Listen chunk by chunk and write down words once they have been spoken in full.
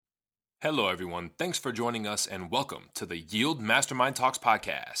Hello, everyone. Thanks for joining us and welcome to the Yield Mastermind Talks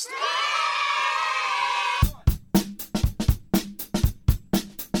podcast.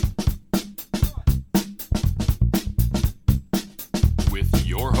 With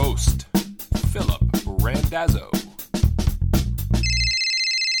your host, Philip Randazzo.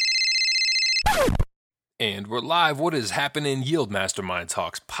 And we're live. What is happening? Yield Mastermind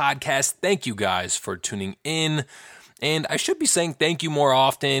Talks podcast. Thank you guys for tuning in. And I should be saying thank you more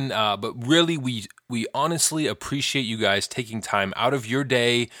often, but really we honestly appreciate you guys taking time out of your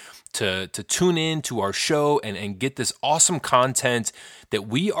day to tune in to our show and get this awesome content that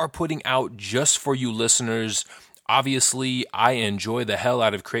we are putting out just for you listeners. Obviously, I enjoy the hell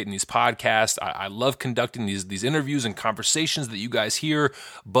out of creating these podcasts. I love conducting these interviews and conversations that you guys hear.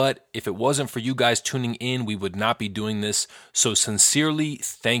 But if it wasn't for you guys tuning in, we would not be doing this. So sincerely,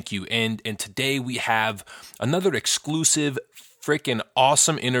 thank you. And today we have another exclusive, freaking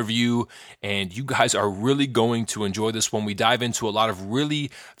awesome interview, and you guys are really going to enjoy this one. We dive into a lot of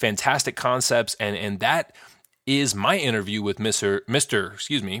really fantastic concepts, and that is my interview with Mr.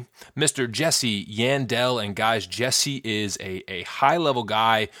 Jesse Yandel. And guys, Jesse is a high-level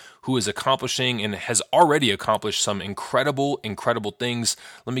guy who is accomplishing and has already accomplished some incredible things.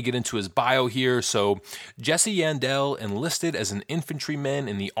 Let me get into his bio here. So Jesse Yandel enlisted as an infantryman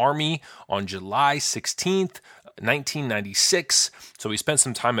in the Army on July 16th, 1996. So he spent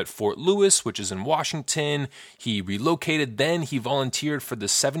some time at Fort Lewis, which is in Washington. He relocated. Then he volunteered for the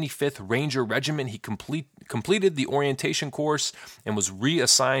 75th Ranger Regiment. He completed the orientation course and was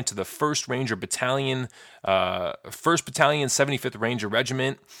reassigned to the 1st Ranger Battalion, 1st Battalion, 75th Ranger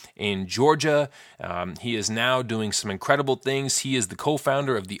Regiment in Georgia. He is now doing some incredible things. He is the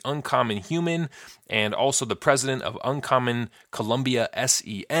co-founder of the Uncommon Human and also the president of Uncommon Columbia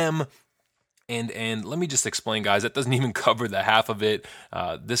SEM. And let me just explain, guys, that doesn't even cover the half of it.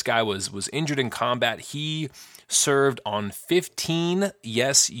 This guy was injured in combat. He served on 15,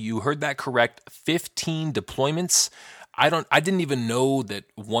 yes, you heard that correct, 15 deployments. I didn't even know that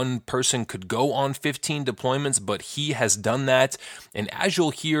one person could go on 15 deployments, but he has done that. And as you'll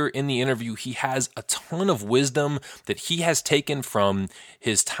hear in the interview, he has a ton of wisdom that he has taken from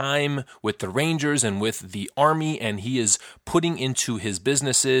his time with the Rangers and with the Army, and he is putting into his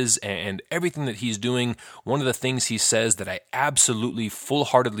businesses and everything that he's doing. One of the things he says that I absolutely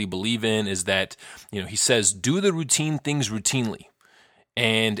full-heartedly believe in is that, he says, do the routine things routinely.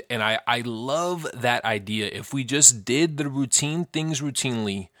 And I love that idea. If we just did the routine things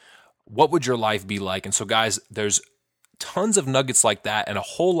routinely, what would your life be like? And so, guys, there's tons of nuggets like that and a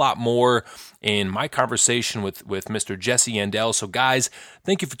whole lot more in my conversation with Mr. Jesse Yandel. So, guys,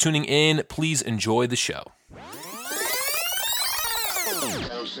 thank you for tuning in. Please enjoy the show.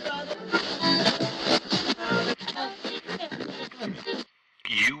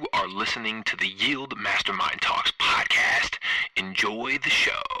 You are listening to the Yield Mastermind Talks podcast. Enjoy the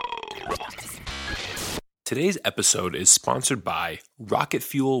show. Today's episode is sponsored by Rocket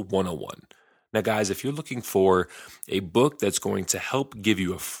Fuel 101. Now, guys, if you're looking for a book that's going to help give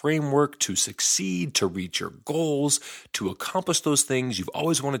you a framework to succeed, to reach your goals, to accomplish those things you've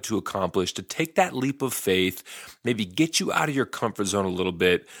always wanted to accomplish, to take that leap of faith, maybe get you out of your comfort zone a little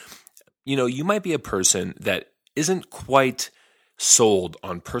bit, you might be a person that isn't quite sold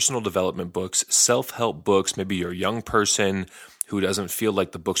on personal development books, self-help books. Maybe you're a young person who doesn't feel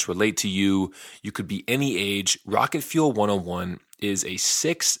like the books relate to you. You could be any age. Rocket Fuel 101 is a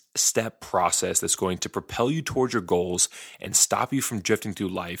 6-step process that's going to propel you towards your goals and stop you from drifting through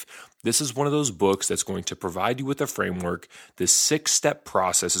life. This is one of those books that's going to provide you with a framework. This 6-step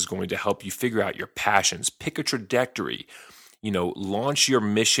process is going to help you figure out your passions, pick a trajectory, launch your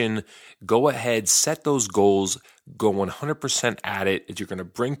mission, go ahead, set those goals, go 100% at it. You're going to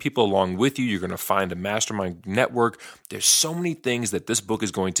bring people along with you. You're going to find a mastermind network. There's so many things that this book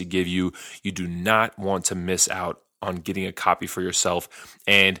is going to give you. You do not want to miss out on getting a copy for yourself.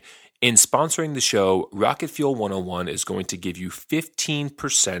 And in sponsoring the show, Rocket Fuel 101 is going to give you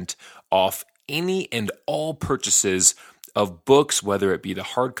 15% off any and all purchases of books, whether it be the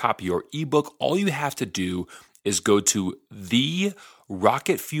hard copy or ebook. All you have to do is go to the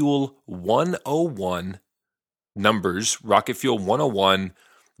Rocket Fuel 101 numbers, Rocket Fuel 101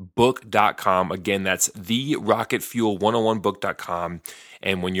 book.com. Again, that's the Rocket Fuel 101book.com.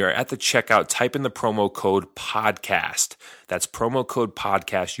 And when you're at the checkout, type in the promo code podcast. That's promo code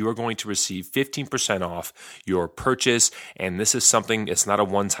podcast. You are going to receive 15% off your purchase. And this is something, it's not a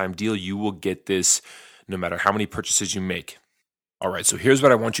one-time deal. You will get this no matter how many purchases you make. All right, so here's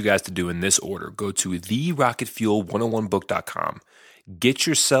what I want you guys to do in this order. Go to therocketfuel101book.com. Get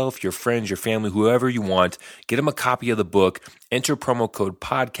yourself, your friends, your family, whoever you want, get them a copy of the book, enter promo code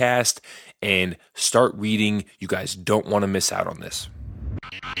podcast, and start reading. You guys don't want to miss out on this.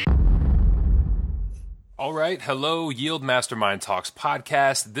 All right. Hello, Yield Mastermind Talks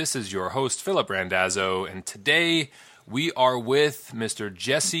podcast. This is your host, Philip Randazzo, and today we are with Mr.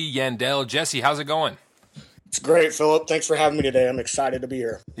 Jesse Yandell. Jesse, how's it going? It's great, Philip. Thanks for having me today. I'm excited to be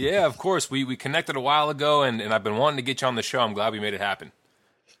here. Yeah, of course. We connected a while ago, and I've been wanting to get you on the show. I'm glad we made it happen.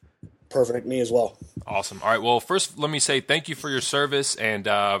 Perfect. Me as well. Awesome. All right. Well, first, let me say thank you for your service. And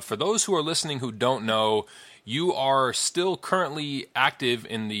for those who are listening who don't know, you are still currently active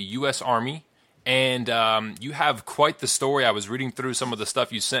in the U.S. Army. And you have quite the story. I was reading through some of the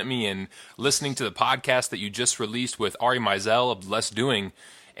stuff you sent me and listening to the podcast that you just released with Ari Meisel of Less Doing.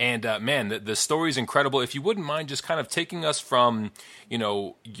 And man, the story is incredible. If you wouldn't mind just kind of taking us from,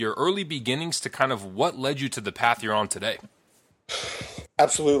 your early beginnings to kind of what led you to the path you're on today.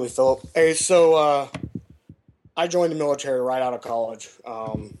 Absolutely, Philip. Hey, so I joined the military right out of college,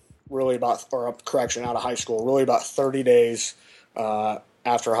 out of high school, really about 30 days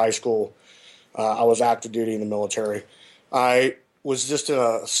after high school. I was active duty in the military. I was just in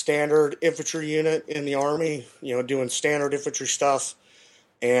a standard infantry unit in the Army, doing standard infantry stuff.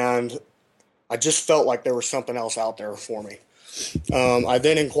 And I just felt like there was something else out there for me. I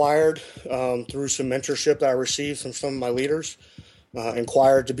then inquired through some mentorship that I received from some of my leaders,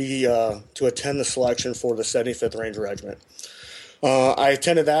 inquired to attend the selection for the 75th Ranger Regiment. I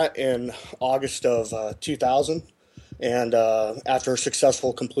attended that in August of 2000, and after a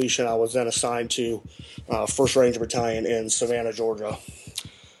successful completion, I was then assigned to 1st Ranger Battalion in Savannah, Georgia.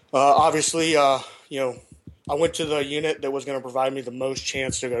 Obviously, I went to the unit that was going to provide me the most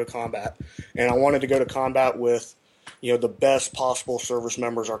chance to go to combat, and I wanted to go to combat with, the best possible service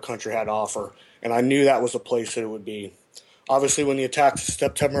members our country had to offer, and I knew that was the place that it would be. Obviously, when the attacks of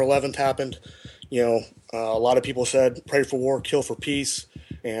September 11th happened, a lot of people said, pray for war, kill for peace,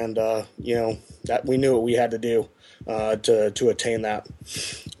 and, that we knew what we had to do to attain that.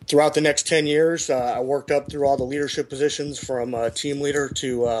 Throughout the next 10 years, I worked up through all the leadership positions from team leader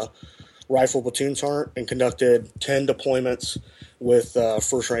to Rifle Platoon Sergeant and conducted 10 deployments with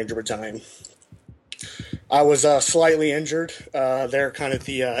 1st Ranger Battalion. I was slightly injured there kind of at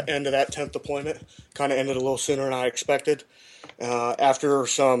the end of that 10th deployment. Kind of ended a little sooner than I expected. After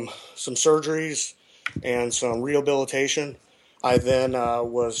some surgeries and some rehabilitation, I then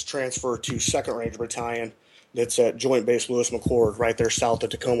was transferred to 2nd Ranger Battalion that's at Joint Base Lewis McChord right there south of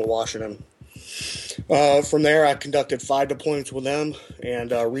Tacoma, Washington. From there, I conducted 5 deployments with them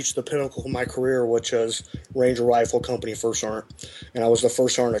and reached the pinnacle of my career, which was Ranger Rifle Company 1st Sergeant. And I was the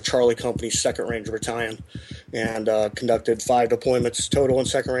 1st Sergeant of Charlie Company's 2nd Ranger Battalion and conducted 5 deployments total in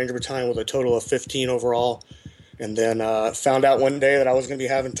 2nd Ranger Battalion with a total of 15 overall. And then found out one day that I was going to be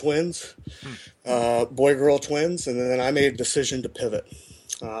having twins, boy-girl twins, and then I made a decision to pivot.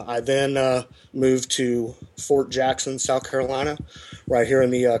 I then moved to Fort Jackson, South Carolina, right here in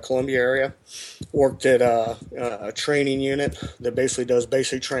the Columbia area. Worked at a training unit that basically does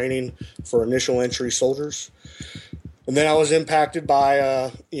basic training for initial entry soldiers. And then I was impacted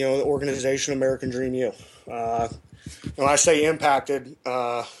by, the organization American Dream U. When I say impacted,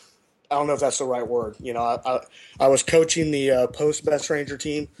 I don't know if that's the right word. I was coaching the post Best Ranger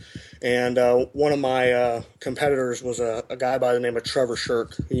team, and one of my competitors was a guy by the name of Trevor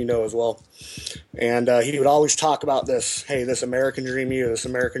Shirk, who you know as well. And he would always talk about this American Dream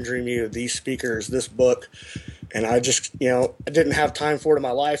U, these speakers, this book. And I just, I didn't have time for it in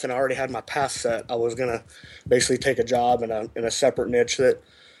my life, and I already had my path set. I was going to basically take a job in a separate niche that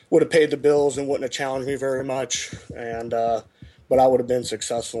would have paid the bills and wouldn't have challenged me very much. And but I would have been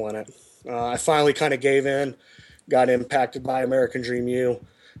successful in it. I finally kind of gave in, got impacted by American Dream U,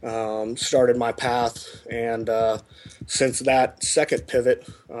 started my path, and since that second pivot,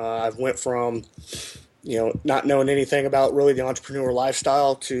 I've went from, not knowing anything about really the entrepreneur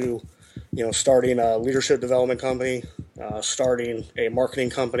lifestyle to, starting a leadership development company, starting a marketing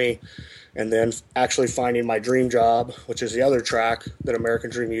company, and then actually finding my dream job, which is the other track that American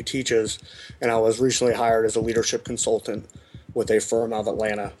Dream U teaches. And I was recently hired as a leadership consultant with a firm out of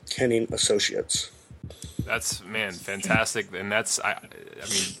Atlanta, Kenning Associates. That's, fantastic. And that's,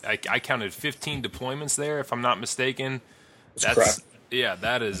 I counted 15 deployments there, if I'm not mistaken. That's correct. Yeah,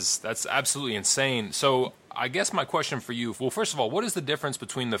 that's absolutely insane. So I guess my question for you, well, first of all, what is the difference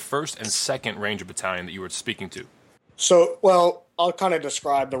between the 1st and 2nd Ranger Battalion that you were speaking to? So, well, I'll kind of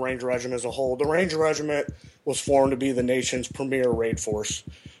describe the Ranger Regiment as a whole. The Ranger Regiment was formed to be the nation's premier raid force.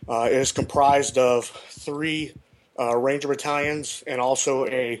 It is comprised of 3 Ranger battalions and also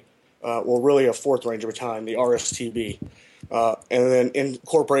really a 4th Ranger Battalion, the RSTB. and then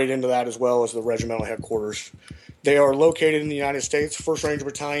incorporated into that as well as the regimental headquarters. They are located in the United States. 1st Ranger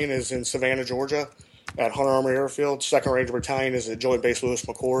Battalion is in Savannah, Georgia, at Hunter Army Airfield. 2nd Ranger Battalion is at Joint Base Lewis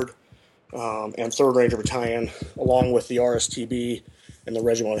McChord. And 3rd Ranger Battalion, along with the RSTB and the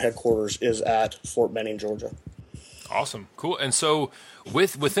regimental headquarters, is at Fort Benning, Georgia. Awesome. Cool. And so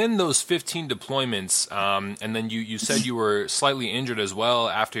within those 15 deployments, and then you said you were slightly injured as well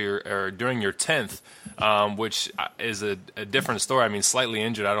during your 10th, which is a different story. I mean, slightly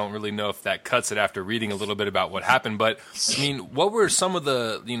injured, I don't really know if that cuts it after reading a little bit about what happened. But, I mean, what were some of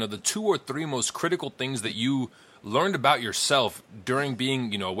the 2 or 3 most critical things that you learned about yourself during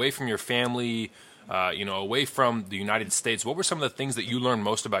being, away from your family, away from the United States? What were some of the things that you learned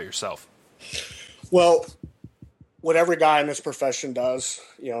most about yourself? Well, what every guy in this profession does,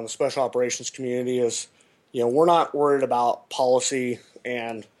 in the special operations community is, we're not worried about policy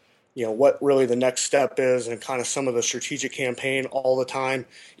and, what really the next step is and kind of some of the strategic campaign all the time,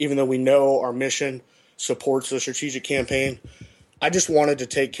 even though we know our mission supports the strategic campaign. I just wanted to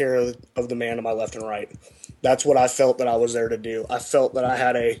take care of the man to my left and right. That's what I felt that I was there to do. I felt that I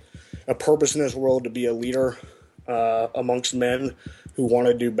had a purpose in this world to be a leader amongst men who want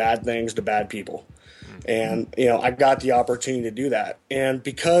to do bad things to bad people. And, I got the opportunity to do that. And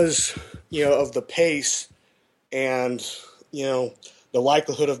because, of the pace and, the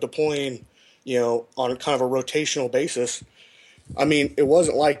likelihood of deploying, on kind of a rotational basis, I mean, it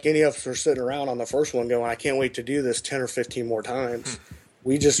wasn't like any of us were sitting around on the first one going, I can't wait to do this 10 or 15 more times.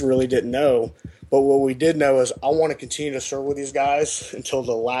 We just really didn't know. But what we did know is I want to continue to serve with these guys until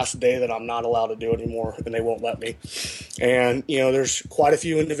the last day that I'm not allowed to do it anymore and they won't let me. And, there's quite a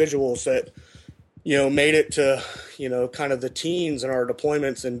few individuals that, made it to, kind of the teens in our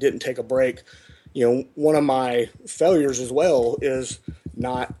deployments and didn't take a break. One of my failures as well is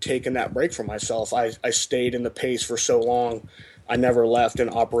not taking that break for myself. I stayed in the pace for so long. I never left an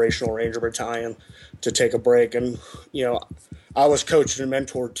operational Ranger Battalion to take a break. And, I was coached and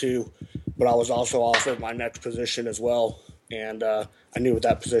mentored too, but I was also offered my next position as well. And I knew what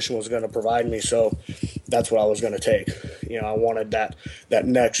that position was going to provide me. So that's what I was going to take. I wanted that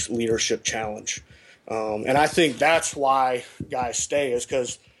next leadership challenge. And I think that's why guys stay, is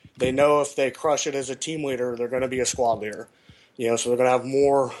because they know if they crush it as a team leader, they're going to be a squad leader. So they're going to have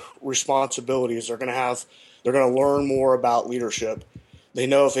more responsibilities. They're going to learn more about leadership. They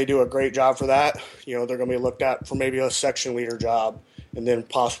know if they do a great job for that, they're going to be looked at for maybe a section leader job and then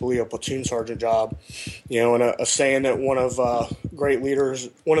possibly a platoon sergeant job. And a saying that one of the great leaders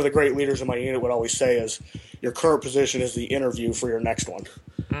in my unit would always say is, your current position is the interview for your next one.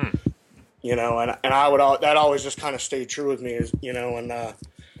 And that always just kind of stayed true with me, and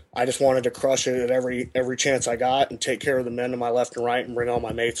I just wanted to crush it at every chance I got and take care of the men to my left and right and bring all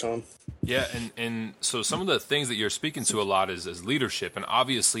my mates home. Yeah, and so some of the things that you're speaking to a lot is leadership, and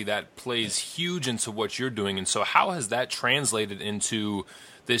obviously that plays huge into what you're doing. And so how has that translated into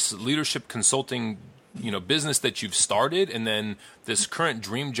this leadership consulting, business that you've started, and then this current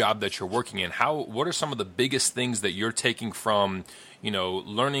dream job that you're working in? What are some of the biggest things that you're taking from,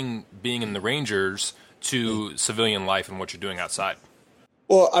 learning being in the Rangers to civilian life and what you're doing outside?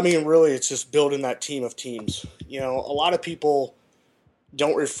 Well, I mean, really, it's just building that team of teams. A lot of people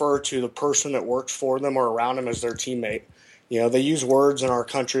don't refer to the person that works for them or around them as their teammate. They use words in our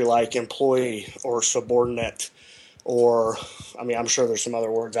country like employee or subordinate, or, I mean, I'm sure there's some other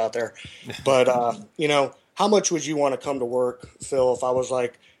words out there. But, how much would you want to come to work, Phil, if I was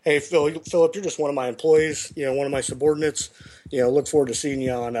like, hey, Philip, you're just one of my employees, one of my subordinates, look forward to seeing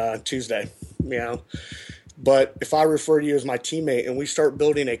you on Tuesday, But if I refer to you as my teammate and we start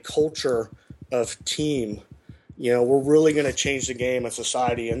building a culture of team, we're really going to change the game in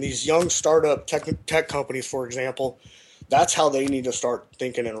society. And these young startup tech companies, for example, that's how they need to start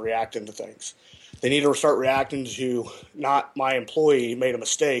thinking and reacting to things. They need to start reacting to not my employee made a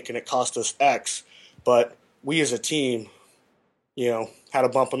mistake and it cost us X, but we as a team, had a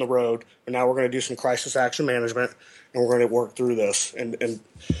bump in the road, and now we're going to do some crisis action management, and we're going to work through this and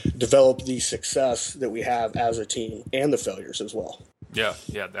develop the success that we have as a team and the failures as well. Yeah,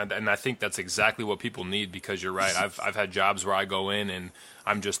 and I think that's exactly what people need, because you're right. I've had jobs where I go in and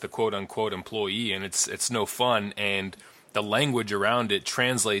I'm just the quote unquote employee, and it's no fun, and the language around it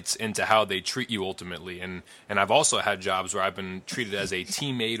translates into how they treat you ultimately. And I've also had jobs where I've been treated as a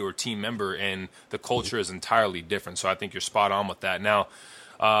teammate or team member, and the culture is entirely different. So I think you're spot on with that. Now,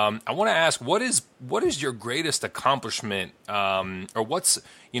 I want to ask, what is your greatest accomplishment, or what's,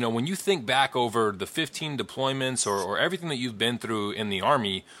 when you think back over the 15 deployments or everything that you've been through in the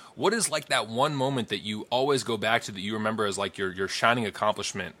Army, what is like that one moment that you always go back to that you remember as like your shining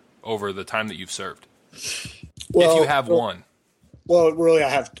accomplishment over the time that you've served? if you Well, have one? well, really, I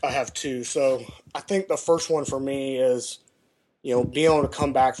have two. So I think the first one for me is, being able to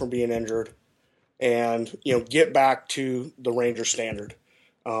come back from being injured and get back to the Ranger standard.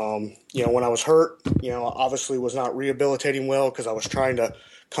 When I was hurt, obviously was not rehabilitating well because I was trying to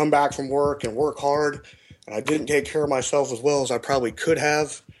come back from work and work hard, and I didn't take care of myself as well as I probably could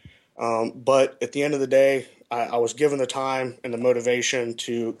have. But at the end of the day, I was given the time and the motivation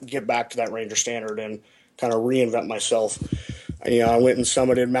to get back to that Ranger standard and kind of reinvent myself. I went and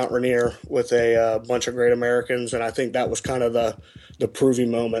summited Mount Rainier with a bunch of great Americans, and I think that was kind of the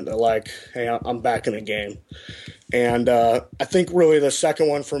proving moment that, like, hey, I'm back in the game. And I think really the second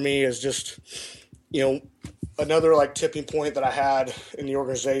one for me is just, another like tipping point that I had in the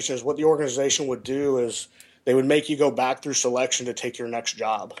organization is what the organization would do is they would make you go back through selection to take your next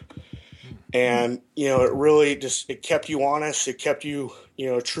job. And, it really just, it kept you honest. It kept you,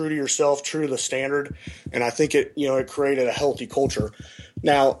 true to yourself, true to the standard. And I think it created a healthy culture.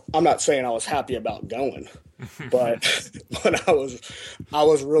 Now, I'm not saying I was happy about going, but I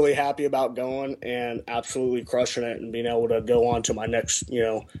was really happy about going and absolutely crushing it and being able to go on to my next,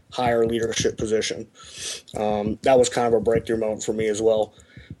 higher leadership position. That was kind of a breakthrough moment for me as well.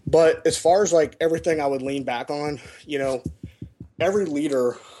 But as far as like everything I would lean back on, every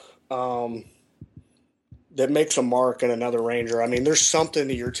leader that makes a mark in another Ranger, I mean, there's something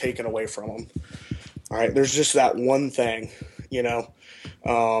that you're taking away from them. All right. There's just that one thing, that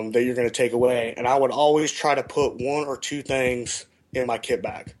you're going to take away. And I would always try to put one or two things in my kit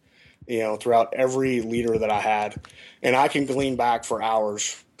bag, throughout every leader that I had. And I can glean back for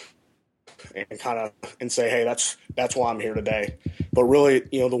hours and say, hey, that's why I'm here today. But really,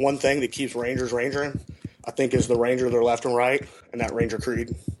 the one thing that keeps Rangers Rangering, I think, is the Ranger, their left and right, and that Ranger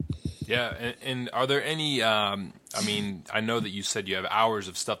creed. Yeah, and are there any, I know that you said you have hours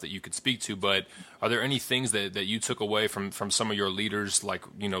of stuff that you could speak to, but are there any things that you took away from some of your leaders, like,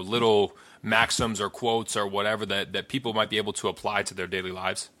 little maxims or quotes or whatever that people might be able to apply to their daily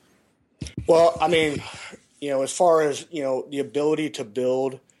lives? Well, as far as, the ability to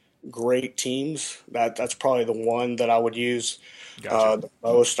build great teams, that's probably the one that I would use. Gotcha. The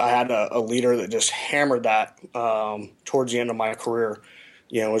most. I had a leader that just hammered that towards the end of my career.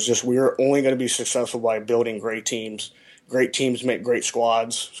 It's just we were only going to be successful by building great teams. Great teams make great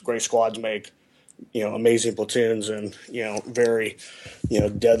squads. Great squads make, amazing platoons and, very,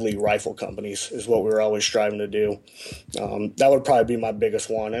 deadly rifle companies is what we were always striving to do. That would probably be my biggest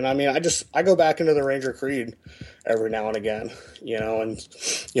one. And I go back into the Ranger Creed every now and again, and,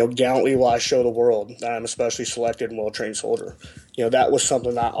 gallantly will I show the world that I'm especially selected and well-trained soldier. That was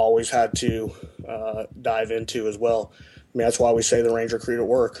something that I always had to dive into as well. That's why we say the Ranger Creed at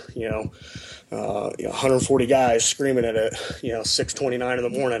work, 140 guys screaming at it, 6:29 in the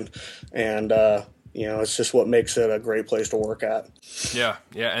morning. And, it's just what makes it a great place to work at. Yeah.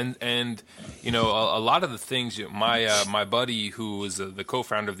 And a lot of the things, my buddy who was the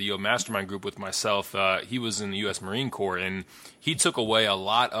co-founder of the Yield Mastermind group with myself, he was in the U.S. Marine Corps, and he took away a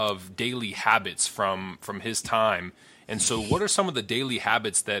lot of daily habits from his time. And so what are some of the daily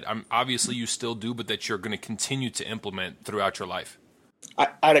habits that obviously you still do, but that you're going to continue to implement throughout your life? I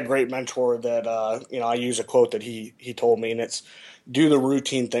had a great mentor that, I use a quote that he told me, and it's do the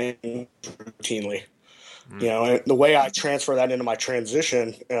routine thing routinely. And the way I transfer that into my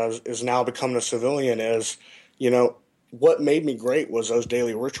transition is now becoming a civilian is, what made me great was those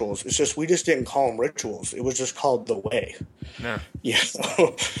daily rituals. It's just, we just didn't call them rituals. It was just called the way. Yeah.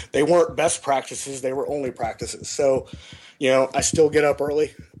 They weren't best practices. They were only practices. So, I still get up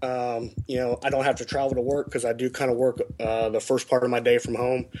early. I don't have to travel to work because I do kind of work the first part of my day from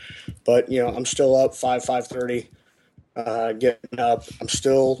home. But, I'm still up 5:30, getting up. I'm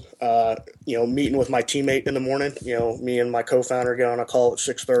still, meeting with my teammate in the morning. Me and my co-founder get on a call at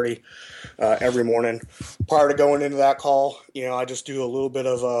 6:30 every morning. Prior to going into that call, I just do a little bit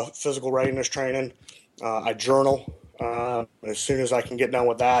of physical readiness training. I journal. As soon as I can get done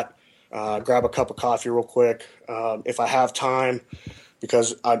with that, grab a cup of coffee real quick. If I have time,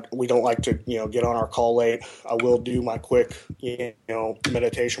 because we don't like to, get on our call late, I will do my quick,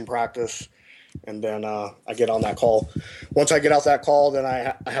 meditation practice. And then I get on that call. Once I get off that call, then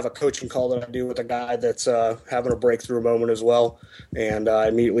I have a coaching call that I do with a guy that's having a breakthrough moment as well. And I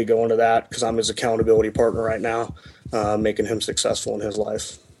immediately go into that because I'm his accountability partner right now, making him successful in his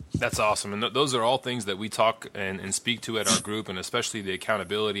life. That's awesome. And those are all things that we talk and speak to at our group, and especially the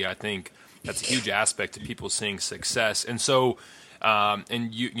accountability. I think that's a huge aspect to people seeing success. And so,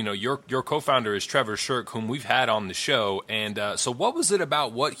 your co-founder is Trevor Shirk, whom we've had on the show. And so what was it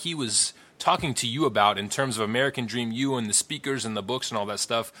about what he was talking to you about in terms of American Dream U and the speakers and the books and all that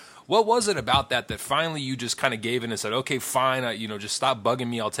stuff. What was it about that finally you just kind of gave in and said, okay, fine, just stop bugging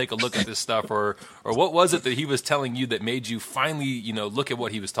me. I'll take a look at this stuff. Or what was it that he was telling you that made you finally, look at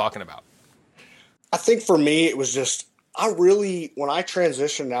what he was talking about? I think for me, it was just, when I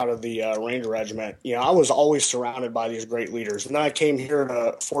transitioned out of the Ranger Regiment, I was always surrounded by these great leaders. And then I came here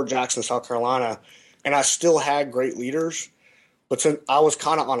to Fort Jackson, South Carolina, and I still had great leaders, but I was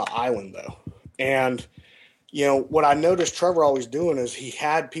kind of on an island though. And, what I noticed Trevor always doing is he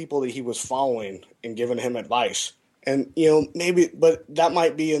had people that he was following and giving him advice. And, but that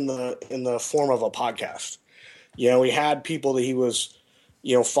might be in the form of a podcast. He had people that he was,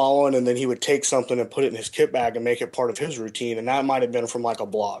 following, and then he would take something and put it in his kit bag and make it part of his routine. And that might've been from like a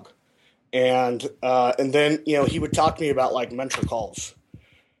blog. And then, he would talk to me about like mentor calls,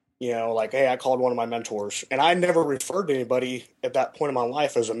 like, hey, I called one of my mentors, and I never referred to anybody at that point in my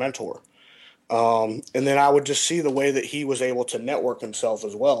life as a mentor. And then I would just see the way that he was able to network himself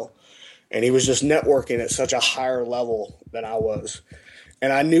as well. And he was just networking at such a higher level than I was.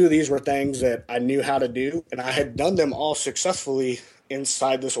 And I knew these were things that I knew how to do, and I had done them all successfully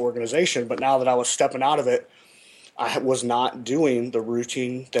inside this organization. But now that I was stepping out of it, I was not doing the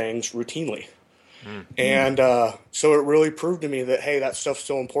routine things routinely. Mm-hmm. And so it really proved to me that, hey, that stuff's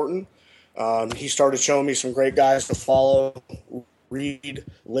still important. He started showing me some great guys to follow, read,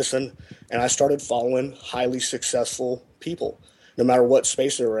 listen, and I started following highly successful people, no matter what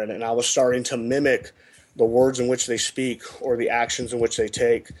space they were in. And I was starting to mimic the words in which they speak or the actions in which they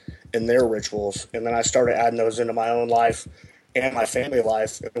take in their rituals. And then I started adding those into my own life and my family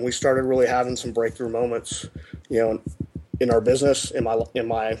life. And we started really having some breakthrough moments, in our business, in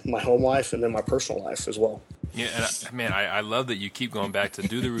my home life, and then my personal life as well. Yeah, and man, I love that you keep going back to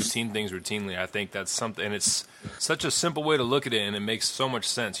do the routine things routinely. I think that's something, and it's such a simple way to look at it, and it makes so much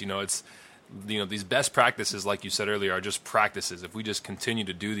sense. It's, these best practices, like you said earlier, are just practices. If we just continue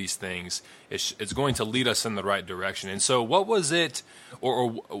to do these things, it's going to lead us in the right direction. And so what was it, or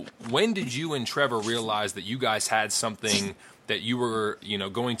when did you and Trevor realize that you guys had something that you were,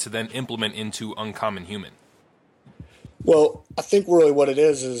 going to then implement into Uncommon Human? Well, I think really what it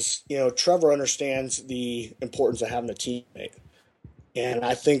is, Trevor understands the importance of having a teammate. And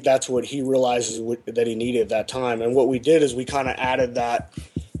I think that's what he realizes that he needed at that time. And what we did is we kind of added that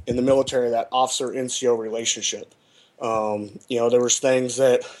in the military, that officer-NCO relationship. There was things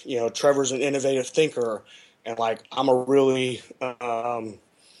that, Trevor's an innovative thinker, and like I'm a really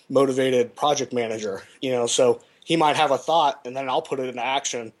motivated project manager, so he might have a thought and then I'll put it into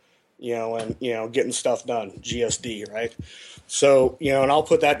action, and, getting stuff done, GSD, right? So, and I'll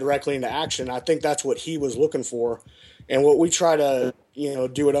put that directly into action. I think that's what he was looking for. And what we try to,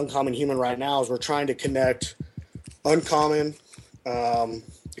 do at Uncommon Human right now is we're trying to connect uncommon,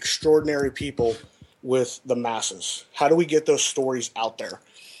 extraordinary people with the masses. How do we get those stories out there?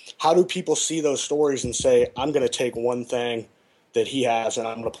 How do people see those stories and say, I'm going to take one thing that he has and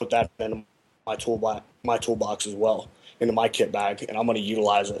I'm going to put that in my toolbox as well, into my kit bag, and I'm going to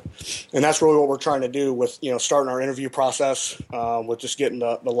utilize it. And that's really what we're trying to do with, starting our interview process, with just getting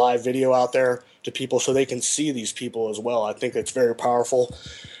the live video out there to people so they can see these people as well. I think it's very powerful.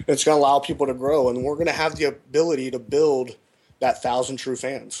 It's going to allow people to grow, and we're going to have the ability to build that 1,000 true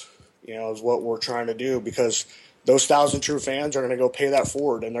fans, is what we're trying to do, because those 1,000 true fans are going to go pay that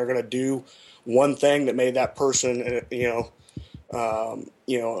forward, and they're going to do one thing that made that person,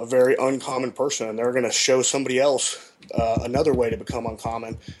 a very uncommon person, and they're going to show somebody else another way to become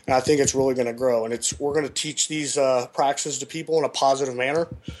uncommon. And I think it's really going to grow, and we're going to teach these practices to people in a positive manner.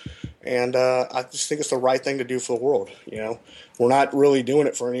 And I just think it's the right thing to do for the world. We're not really doing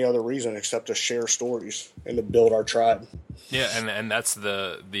it for any other reason except to share stories and to build our tribe. Yeah, and that's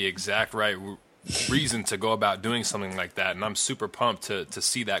the exact right reason to go about doing something like that. And I'm super pumped to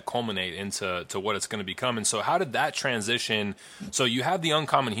see that culminate into what it's going to become. And so how did that transition? So you have the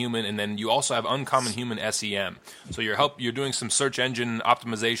Uncommon Human, and then you also have Uncommon Human SEM. So you're doing some search engine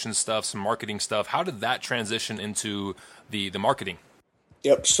optimization stuff, some marketing stuff. How did that transition into the marketing?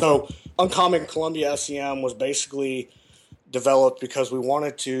 Yep. So Uncommon Columbia SEM was basically developed because we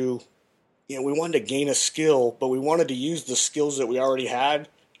wanted to gain a skill, but we wanted to use the skills that we already had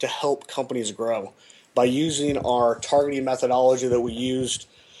to help companies grow by using our targeting methodology that we used,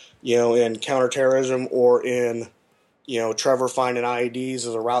 in counterterrorism or in, Trevor finding IEDs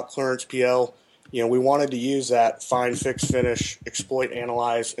as a route clearance PL. We wanted to use that find, fix, finish, exploit,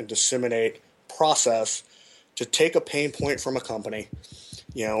 analyze, and disseminate process to take a pain point from a company,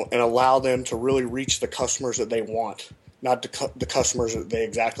 and allow them to really reach the customers that they want, not the customers that they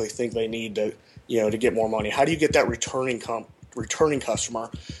exactly think they need to, to get more money. How do you get that returning returning customer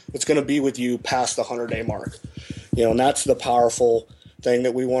that's going to be with you past the 100-day mark. And that's the powerful thing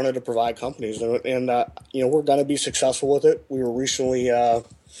that we wanted to provide companies. And we're going to be successful with it. We were recently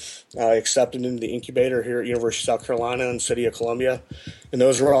accepted into the incubator here at University of South Carolina and City of Columbia. And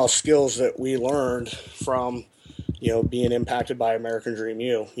those are all skills that we learned from, being impacted by American Dream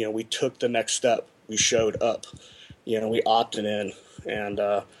U. We took the next step. We showed up. We opted in. And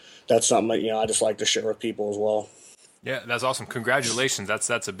that's something that, I just like to share with people as well. Yeah, that's awesome. Congratulations.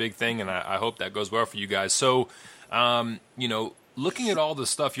 That's a big thing, and I hope that goes well for you guys. So, looking at all the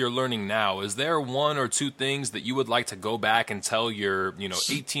stuff you're learning now, is there one or two things that you would like to go back and tell your,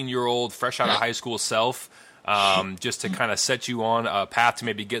 18-year-old, fresh out of high school self, just to kind of set you on a path to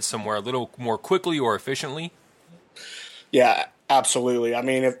maybe get somewhere a little more quickly or efficiently? Yeah, absolutely. I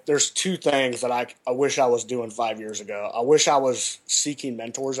mean, if there's two things that I wish I was doing 5 years ago. I wish I was seeking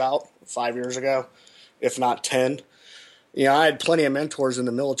mentors out 5 years ago, if not 10. I had plenty of mentors in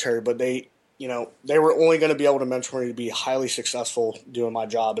the military, but they were only going to be able to mentor me to be highly successful doing my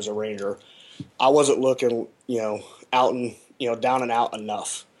job as a Ranger. I wasn't looking, out and, down and out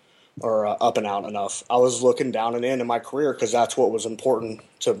enough or up and out enough. I was looking down and in my career because that's what was important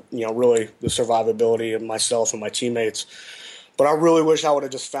to, really the survivability of myself and my teammates. But I really wish I would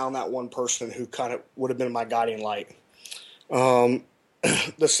have just found that one person who kind of would have been my guiding light.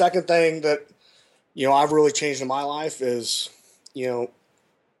 The second thing that, I've really changed in my life is,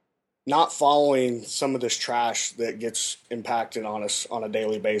 not following some of this trash that gets impacted on us on a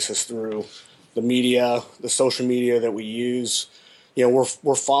daily basis through the media, the social media that we use.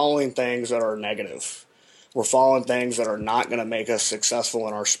 We're following things that are negative. We're following things that are not going to make us successful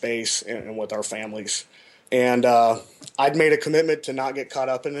in our space and with our families. And I'd made a commitment to not get caught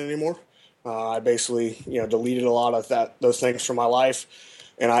up in it anymore. I basically, deleted a lot of those things from my life.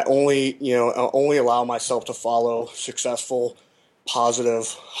 And I only allow myself to follow successful, positive,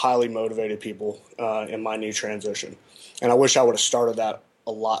 highly motivated people in my new transition. And I wish I would have started that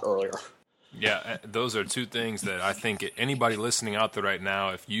a lot earlier. Yeah, those are two things that I think anybody listening out there right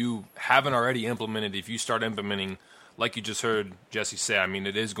now, if you haven't already implemented, if you start implementing, like you just heard Jesse say, I mean,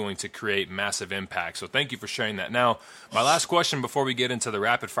 it is going to create massive impact. So thank you for sharing that. Now, my last question before we get into the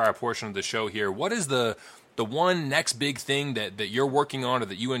rapid fire portion of the show here, what is the one next big thing that you're working on or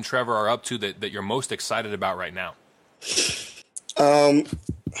that you and Trevor are up to that you're most excited about right now?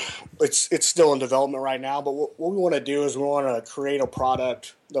 It's still in development right now, but what we want to do is we want to create a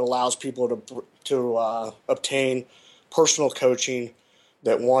product that allows people to obtain personal coaching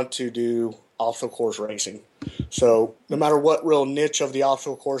that want to do obstacle course racing. So no matter what real niche of the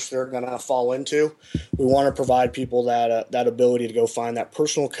obstacle course they're going to fall into, we want to provide people that ability to go find that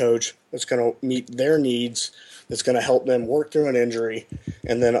personal coach that's going to meet their needs, that's going to help them work through an injury,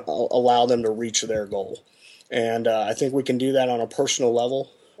 and then allow them to reach their goal. And I think we can do that on a personal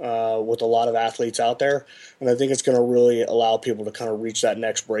level with a lot of athletes out there. And I think it's going to really allow people to kind of reach that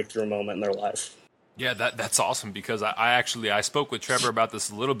next breakthrough moment in their life. Yeah, that's awesome because I spoke with Trevor about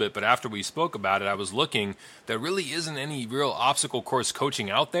this a little bit, but after we spoke about it, I was looking, there really isn't any real obstacle course coaching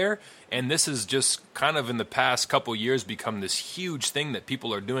out there. And this is just kind of in the past couple years become this huge thing that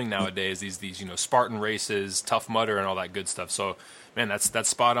people are doing nowadays, these Spartan races, Tough Mudder and all that good stuff. So, man, that's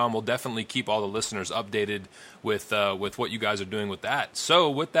spot on. We'll definitely keep all the listeners updated with what you guys are doing with that. So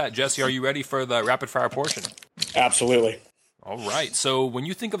with that, Jesse, are you ready for the rapid fire portion? Absolutely. All right. So when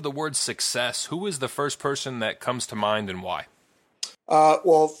you think of the word success, who is the first person that comes to mind and why?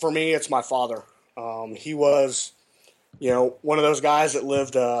 Well, for me, it's my father. He was, one of those guys that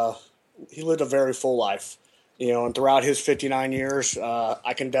lived a very full life, and throughout his 59 years,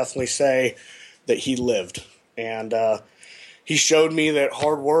 I can definitely say that he lived. And he showed me that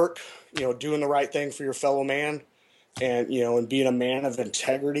hard work, doing the right thing for your fellow man and being a man of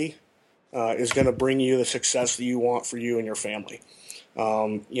integrity is going to bring you the success that you want for you and your family.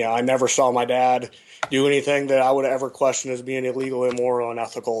 I never saw my dad do anything that I would ever question as being illegal, immoral,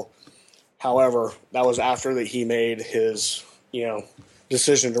 unethical. However, that was after that he made his,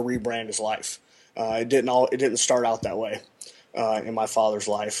 decision to rebrand his life. It didn't start out that way in my father's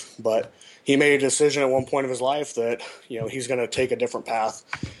life, but he made a decision at one point of his life that, he's going to take a different path.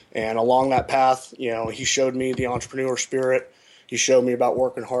 And along that path, he showed me the entrepreneur spirit. He showed me about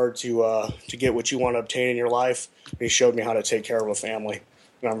working hard to get what you want to obtain in your life. And he showed me how to take care of a family.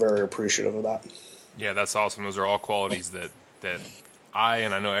 And I'm very appreciative of that. Yeah, that's awesome. Those are all qualities that I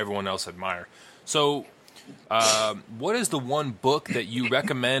and I know everyone else admire. So what is the one book that you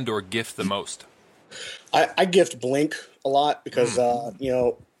recommend or gift the most? I gift Blink a lot because, a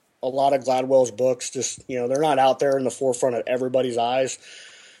lot of Gladwell's books just, they're not out there in the forefront of everybody's eyes.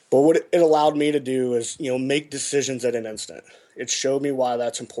 But what it allowed me to do is, make decisions at an instant. It showed me why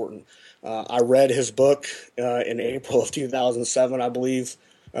that's important. I read his book in April of 2007, I believe,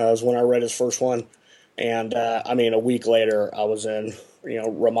 was when I read his first one. And, a week later, I was in,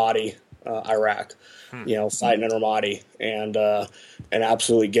 Ramadi, Iraq, fighting in Ramadi and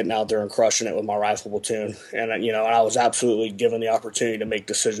absolutely getting out there and crushing it with my rifle platoon. And, I was absolutely given the opportunity to make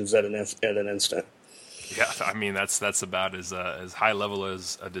decisions at an instant. Yeah, that's about as high level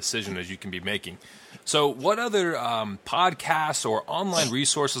as a decision as you can be making. So, what other podcasts or online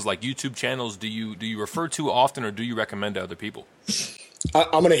resources like YouTube channels do you refer to often, or do you recommend to other people? I'm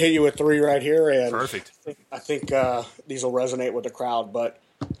going to hit you with 3 right here, and perfect. I think these will resonate with the crowd. But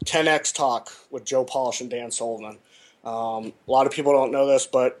 10X Talk with Joe Polish and Dan Sullivan. A lot of people don't know this,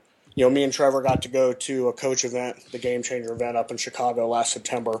 but me and Trevor got to go to a coach event, the Game Changer event up in Chicago last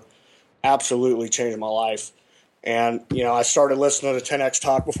September. Absolutely changed my life. And, I started listening to 10X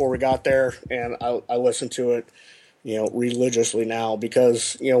Talk before we got there, and I listened to it, religiously now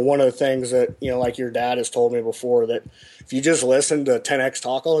because, one of the things that, like your dad has told me before, that if you just listen to 10X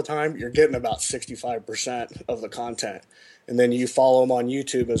Talk all the time, you're getting about 65% of the content. And then you follow him on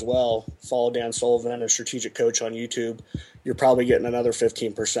YouTube as well. Follow Dan Sullivan, a strategic coach on YouTube. You're probably getting another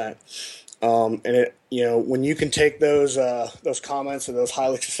 15%. And it, when you can take those comments that those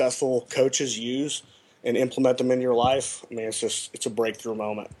highly successful coaches use and implement them in your life, it's a breakthrough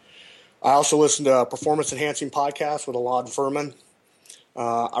moment. I also listen to a performance enhancing podcast with Alon Furman.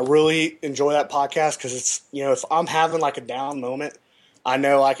 I really enjoy that podcast because it's, if I'm having like a down moment, I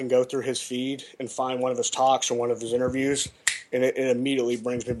know I can go through his feed and find one of his talks or one of his interviews, and it immediately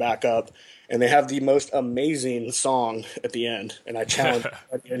brings me back up. And they have the most amazing song at the end, and I challenge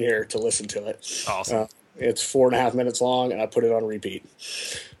everybody in here to listen to it. Awesome. It's 4.5 minutes long, and I put it on repeat.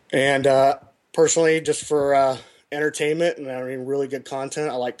 And personally, just for entertainment and really good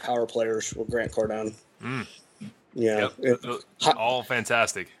content, I like Power Players with Grant Cardone. All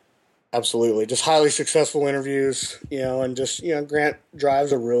fantastic. Absolutely. Just highly successful interviews, and just, Grant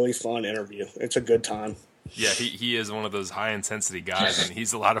drives a really fun interview. It's a good time. Yeah, he is one of those high-intensity guys, and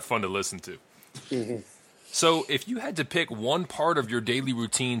he's a lot of fun to listen to. Mm-hmm. So if you had to pick one part of your daily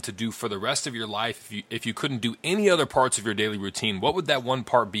routine to do for the rest of your life, if you couldn't do any other parts of your daily routine, what would that one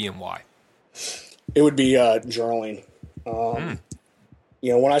part be and why? It would be journaling.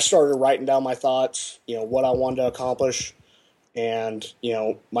 When I started writing down my thoughts, what I wanted to accomplish and,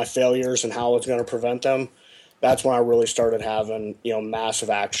 my failures and how I was going to prevent them, that's when I really started having, massive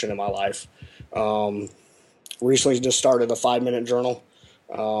action in my life. Recently just started a 5-minute journal.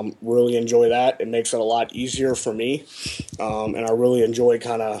 Really enjoy that. It makes it a lot easier for me. And I really enjoy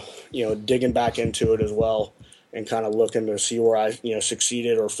kind of, digging back into it as well and kind of looking to see where I,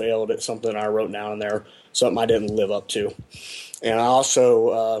 succeeded or failed at something I wrote down in there, something I didn't live up to. And I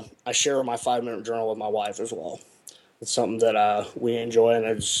also, I share my 5-minute journal with my wife as well. It's something that we enjoy, and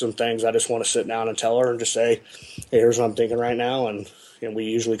there's some things I just want to sit down and tell her and just say, hey, here's what I'm thinking right now, and we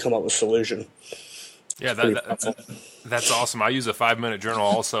usually come up with a solution. Yeah, that's awesome. I use a 5-minute journal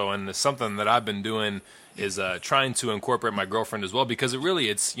also, and it's something that I've been doing is trying to incorporate my girlfriend as well, because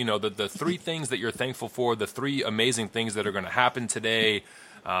it's the 3 things that you're thankful for, the 3 amazing things that are going to happen today,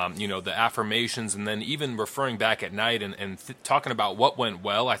 the affirmations, and then even referring back at night and talking about what went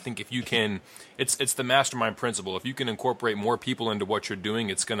well. I think if you can, it's the mastermind principle. If you can incorporate more people into what you're doing,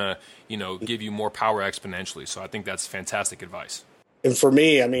 it's going to, give you more power exponentially. So I think that's fantastic advice. And for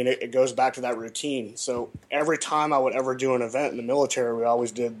me, it goes back to that routine. So every time I would ever do an event in the military, we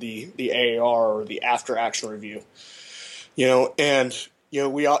always did the AAR or the after action review, and,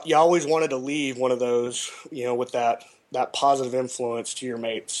 you always wanted to leave one of those, with that positive influence to your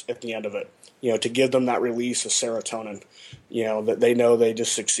mates at the end of it, to give them that release of serotonin, that they know they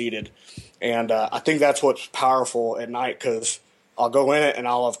just succeeded. And I think that's what's powerful at night, because I'll go in it and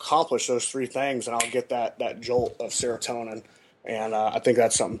I'll accomplish those 3 things and I'll get that jolt of serotonin. And I think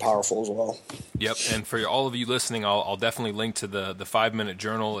that's something powerful as well. Yep, and for all of you listening, I'll definitely link to the 5-minute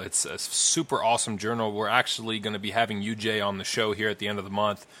journal. It's a super awesome journal. We're actually going to be having UJ on the show here at the end of the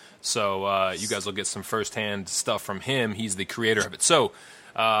month, so you guys will get some firsthand stuff from him. He's the creator of it. So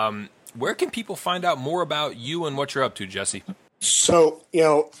where can people find out more about you and what you're up to, Jesse? So,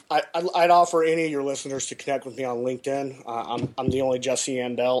 I'd offer any of your listeners to connect with me on LinkedIn. I'm the only Jesse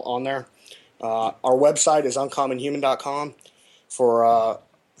Andel on there. Our website is uncommonhuman.com. For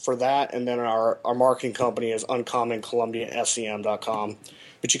that, and then our marketing company is uncommoncolumbiasem.com.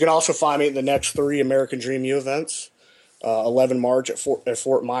 But you can also find me at the next 3 American Dream U events, 11 March at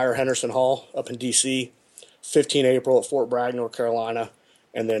Fort Myer Henderson Hall up in D.C., 15 April at Fort Bragg, North Carolina,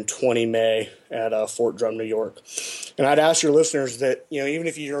 and then 20 May at Fort Drum, New York. And I'd ask your listeners that, even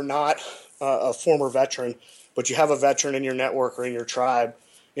if you're not a former veteran, but you have a veteran in your network or in your tribe,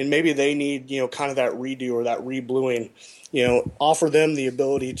 and maybe they need, kind of that redo or that rebluing, offer them the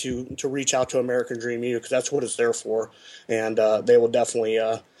ability to reach out to American Dream U, because that's what it's there for. And they will definitely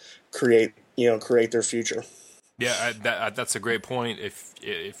create their future. Yeah, that's a great point.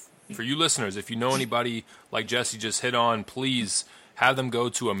 If for you listeners, if you know anybody like Jesse just hit on, please have them go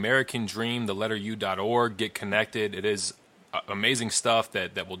to AmericanDream.org, get connected. It is amazing stuff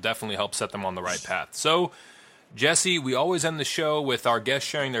that will definitely help set them on the right path. So, Jesse, we always end the show with our guests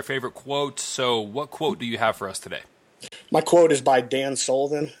sharing their favorite quote. So what quote do you have for us today? My quote is by Dan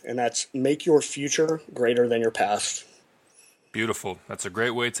Sullivan, and that's, "Make your future greater than your past." Beautiful. That's a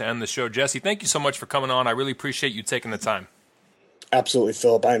great way to end the show. Jesse, thank you so much for coming on. I really appreciate you taking the time. Absolutely,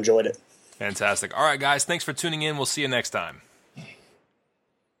 Philip. I enjoyed it. Fantastic. All right, guys, thanks for tuning in. We'll see you next time.